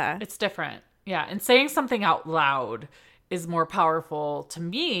 Yeah. It's different. Yeah. And saying something out loud is more powerful to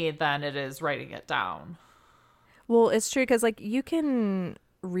me than it is writing it down. Well, it's true because like you can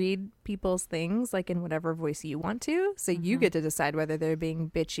read people's things like in whatever voice you want to. So you get to decide whether they're being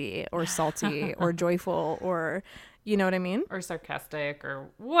bitchy or salty or joyful or, you know what I mean? Or sarcastic or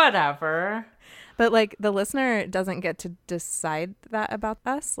whatever. But like the listener doesn't get to decide that about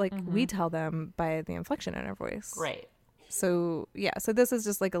us. Like we tell them by the inflection in our voice. Right. So yeah, so this is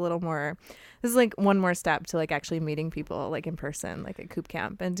just like a little more, this is like one more step to like actually meeting people like in person, like at Coop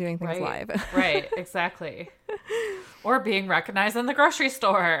Camp and doing things live. Right, exactly. Or being recognized in the grocery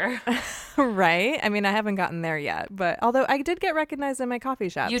store. Right. I mean, I haven't gotten there yet, but although I did get recognized in my coffee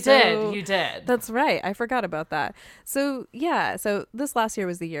shop. You did. That's right. I forgot about that. So yeah, so this last year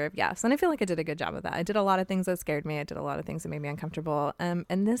was the year of yes. And I feel like I did a good job of that. I did a lot of things that scared me. I did a lot of things that made me uncomfortable. And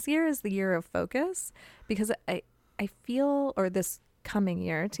this year is the year of focus because I feel, or this coming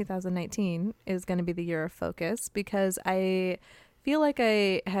year, 2019, is going to be the year of focus because I feel like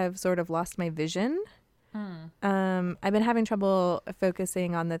I have sort of lost my vision. I've been having trouble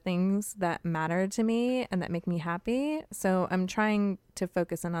focusing on the things that matter to me and that make me happy. So I'm trying to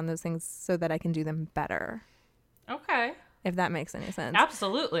focus in on those things so that I can do them better. Okay. If that makes any sense.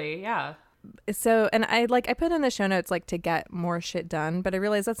 Absolutely. Yeah. So, and I put in the show notes like to get more shit done, but I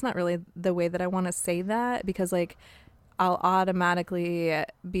realize that's not really the way that I want to say that because like I'll automatically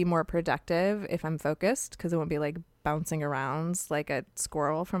be more productive if I'm focused because it won't be like bouncing around like a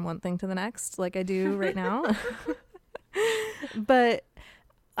squirrel from one thing to the next like I do right now. But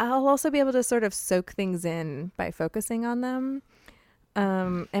I'll also be able to sort of soak things in by focusing on them.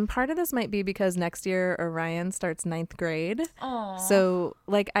 And part of this might be because next year Orion starts ninth grade. Aww. So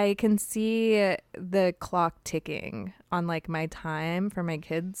like I can see the clock ticking on like my time for my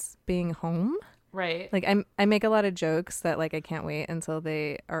kids being home. Right. Like I make a lot of jokes that like I can't wait until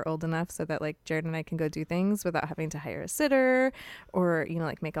they are old enough so that like Jared and I can go do things without having to hire a sitter or, you know,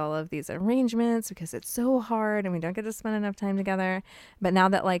 like make all of these arrangements because it's so hard and we don't get to spend enough time together. But now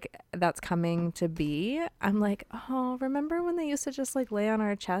that like that's coming to be, I'm like, oh, remember when they used to just like lay on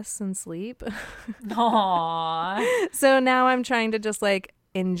our chests and sleep? Aww. So now I'm trying to just like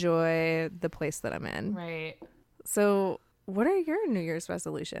enjoy the place that I'm in. Right. So what are your New Year's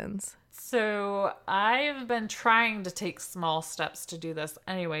resolutions? So I've been trying to take small steps to do this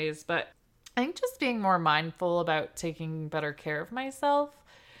anyways, but I think just being more mindful about taking better care of myself,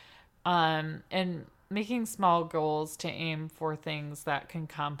 and making small goals to aim for things that can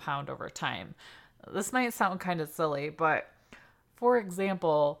compound over time. This might sound kind of silly, but for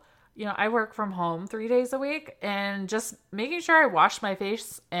example, you know, I work from home 3 days a week, and just making sure I wash my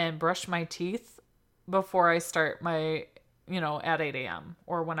face and brush my teeth before I start my, you know, at 8 a.m.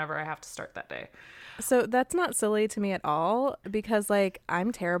 or whenever I have to start that day. So that's not silly to me at all because like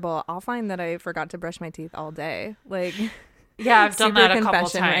I'm terrible. I'll find that I forgot to brush my teeth all day. Like Yeah, I've done that a couple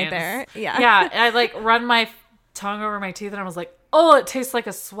confession times. right there. Yeah. Yeah, I like run my tongue over my teeth and I was like, oh, it tastes like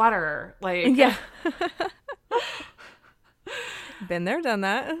a sweater. Like, Yeah. Been there, done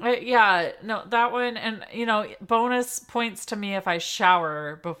that. Yeah, no, that one. And, you know, bonus points to me if I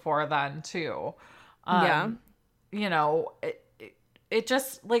shower before then too. Yeah. You know, it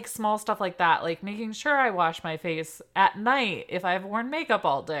just like small stuff like that, like making sure I wash my face at night if I've worn makeup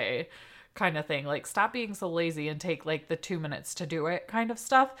all day kind of thing. Like stop being so lazy and take like the 2 minutes to do it kind of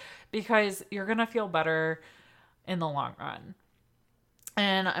stuff, because you're going to feel better in the long run.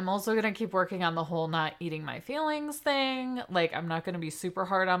 And I'm also going to keep working on the whole not eating my feelings thing. Like I'm not going to be super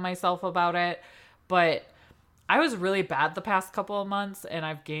hard on myself about it, but I was really bad the past couple of months and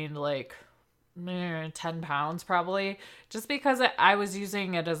I've gained like 10 pounds probably, just because I was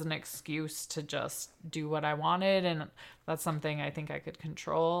using it as an excuse to just do what I wanted, and that's something I think I could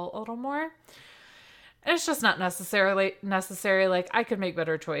control a little more. And it's just not necessary. Like I could make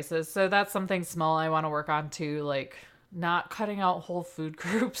better choices, so that's something small I want to work on too, like not cutting out whole food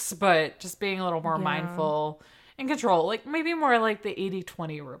groups, but just being a little more mindful and control, like maybe more like the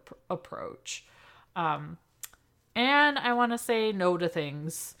 80-20 approach. And I want to say no to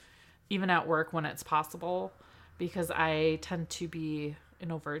things even at work when it's possible, because I tend to be an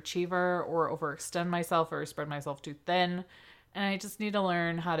overachiever or overextend myself or spread myself too thin. And I just need to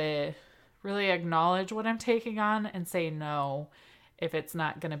learn how to really acknowledge what I'm taking on and say no if it's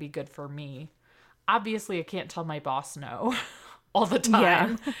not going to be good for me. Obviously, I can't tell my boss no all the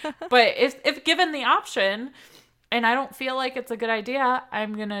time. Yeah. But if given the option and I don't feel like it's a good idea,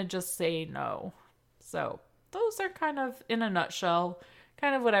 I'm going to just say no. So those are kind of, in a nutshell,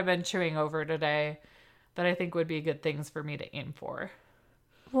 kind of what I've been chewing over today that I think would be good things for me to aim for.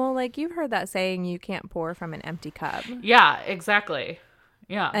 Well, like you've heard that saying, you can't pour from an empty cup. Yeah, exactly.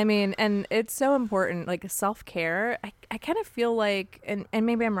 Yeah. I mean, and it's so important, like self-care. I kind of feel like, and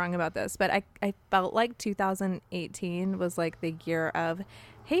maybe I'm wrong about this, but I felt like 2018 was like the year of,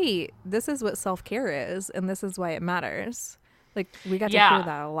 hey, this is what self-care is, and this is why it matters. Like we got to hear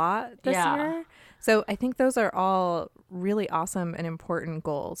that a lot this year. So I think those are all really awesome and important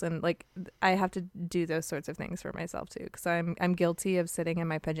goals. And like, I have to do those sorts of things for myself too. Cause I'm guilty of sitting in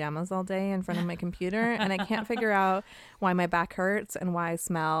my pajamas all day in front of my computer and I can't figure out why my back hurts and why I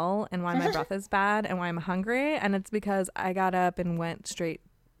smell and why my breath is bad and why I'm hungry. And it's because I got up and went straight,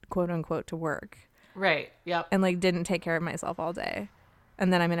 quote unquote, to work. Right. Yep. And like, didn't take care of myself all day.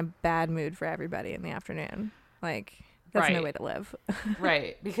 And then I'm in a bad mood for everybody in the afternoon. Like, that's no way to live.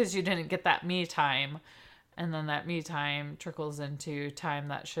 Right. Because you didn't get that me time. And then that me time trickles into time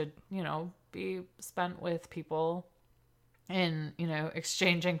that should, you know, be spent with people and, you know,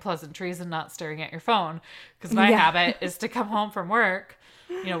 exchanging pleasantries and not staring at your phone. Because my habit is to come home from work,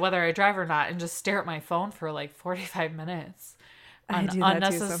 you know, whether I drive or not, and just stare at my phone for like 45 minutes. On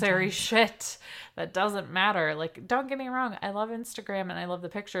unnecessary shit that doesn't matter. Like, don't get me wrong, I love Instagram and I love the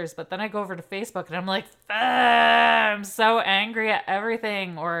pictures, but then I go over to Facebook and I'm like, I'm so angry at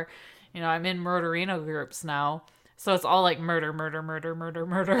everything. Or, you know, I'm in Murderino groups now, so it's all like murder.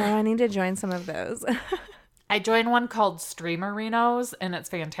 Oh, I need to join some of those. I joined one called Streamerinos, and it's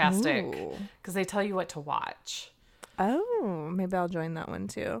fantastic because they tell you what to watch. Oh, maybe I'll join that one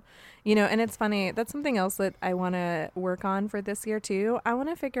too. You know, and it's funny. That's something else that I want to work on for this year too. I want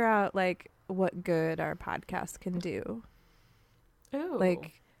to figure out like what good our podcast can do. Ooh.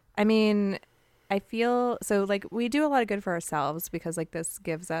 Like, I mean, I feel so like we do a lot of good for ourselves because like this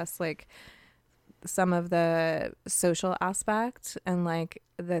gives us like some of the social aspect and like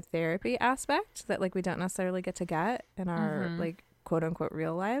the therapy aspect that like we don't necessarily get to get in our like quote unquote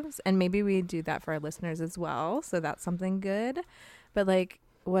real lives. And maybe we do that for our listeners as well. So that's something good. But like,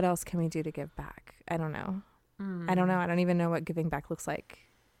 what else can we do to give back? I don't know. I don't know. I don't even know what giving back looks like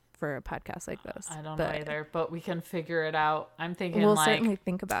for a podcast like this. I don't know either, but we can figure it out. I'm thinking we'll like certainly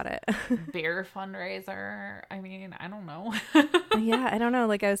think about it. beer fundraiser. I mean, I don't know. Yeah, I don't know.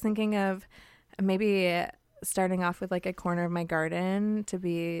 Like I was thinking of maybe starting off with like a corner of my garden to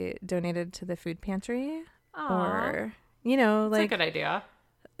be donated to the food pantry. Aw, Or, you know, that's a like good idea.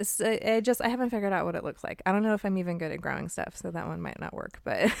 I haven't figured out what it looks like. I don't know if I'm even good at growing stuff, so that one might not work,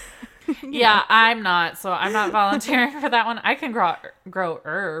 but Yeah, I'm not. So I'm not volunteering for that one. I can grow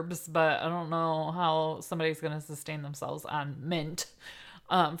herbs, but I don't know how somebody's going to sustain themselves on mint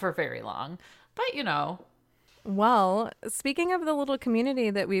for very long. But, you know. Well, speaking of the little community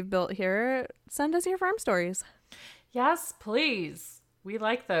that we've built here, send us your farm stories. Yes, please. We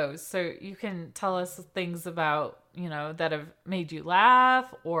like those. So you can tell us things about, you know, that have made you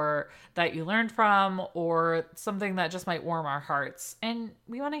laugh or that you learned from or something that just might warm our hearts. And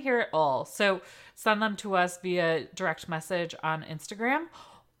we want to hear it all. So send them to us via direct message on Instagram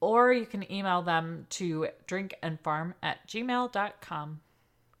or you can email them to drinkandfarm@gmail.com.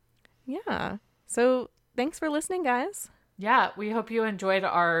 Yeah. So thanks for listening, guys. Yeah, we hope you enjoyed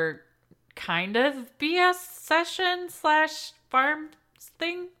our kind of BS session / farm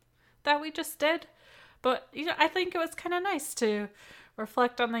thing that we just did. But, you know, I think it was kind of nice to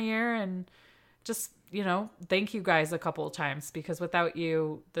reflect on the year and just, you know, thank you guys a couple of times because without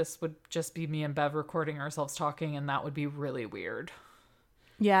you, this would just be me and Bev recording ourselves talking and that would be really weird.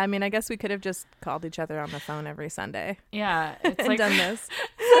 Yeah, I mean, I guess we could have just called each other on the phone every Sunday Yeah, it's and like done this.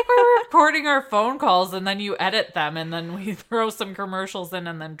 It's like we're recording our phone calls and then you edit them and then we throw some commercials in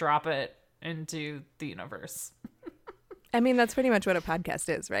and then drop it into the universe. I mean, that's pretty much what a podcast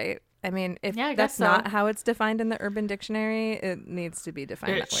is, right? I mean, if Yeah, I that's guess so. not how it's defined in the Urban Dictionary, it needs to be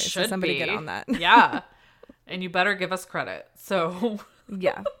defined It that way. So should somebody be. get on that. Yeah. And you better give us credit. So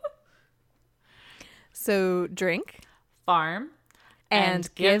Yeah. So drink farm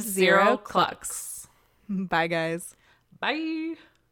and give zero clucks. Bye, guys. Bye.